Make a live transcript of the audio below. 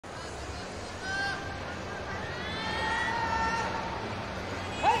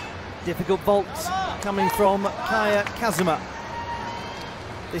Difficult vault coming from Kazuma.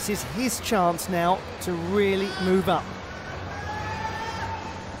 This is his chance now to really move up.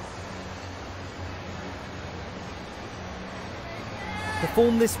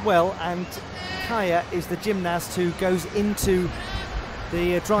 Perform this well, and Kaya is the gymnast who goes into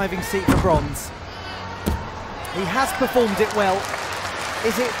the driving seat for bronze. He has performed it well.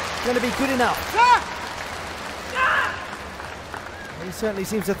 Is it going to be good enough? He certainly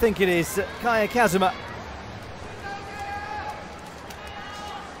seems to think it is. Kazuma.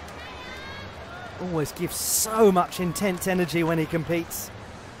 Always gives so much intense energy when he competes.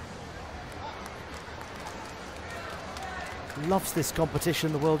 Loves this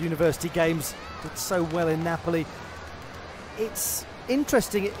competition, the World University Games. Did so well in Napoli. It's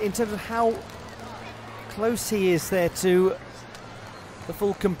interesting in terms of how close he is there to the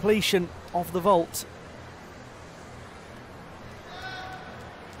full completion of the vault.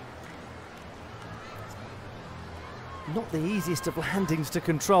 Not the easiest of landings to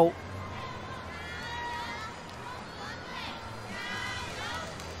control.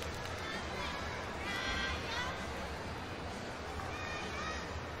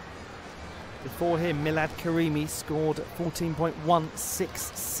 Before him, Milad Karimi scored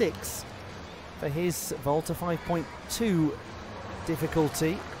 14.166 for his vault, a 5.2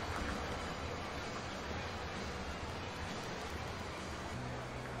 difficulty.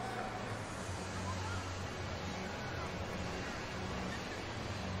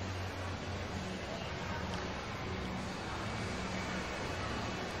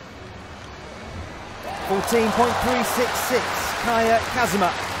 .366,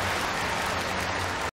 Kazuma.